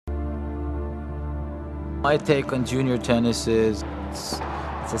My take on junior tennis is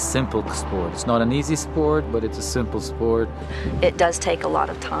it's a simple sport. It's not an easy sport, but it's a simple sport. It does take a lot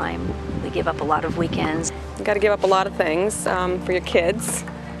of time. We give up a lot of weekends. You got to give up a lot of things for your kids,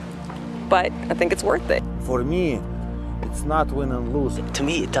 but I think it's worth it. For me, it's not win and lose. To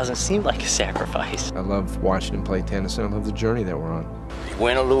me, it doesn't seem like a sacrifice. I love watching him play tennis, and I love the journey that we're on.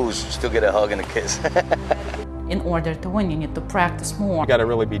 Win or lose, you still get a hug and a kiss. In order to win, you need to practice more. You got to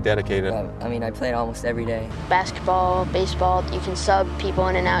really be dedicated. I play it almost every day. Basketball, baseball, you can sub people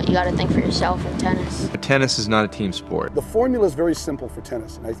in and out. You got to think for yourself in tennis. But tennis is not a team sport. The formula is very simple for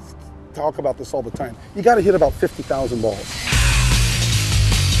tennis, and I talk about this all the time. You got to hit about 50,000 balls.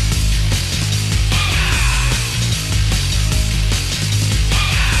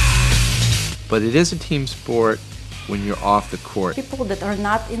 But it is a team sport when you're off the court. People that are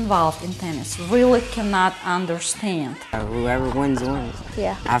not involved in tennis really cannot understand. Whoever wins, wins.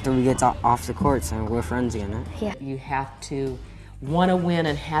 Yeah. After we get off the courts, and we're friends again. Huh? Yeah. You have to want to win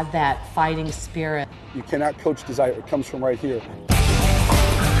and have that fighting spirit. You cannot coach desire. It comes from right here.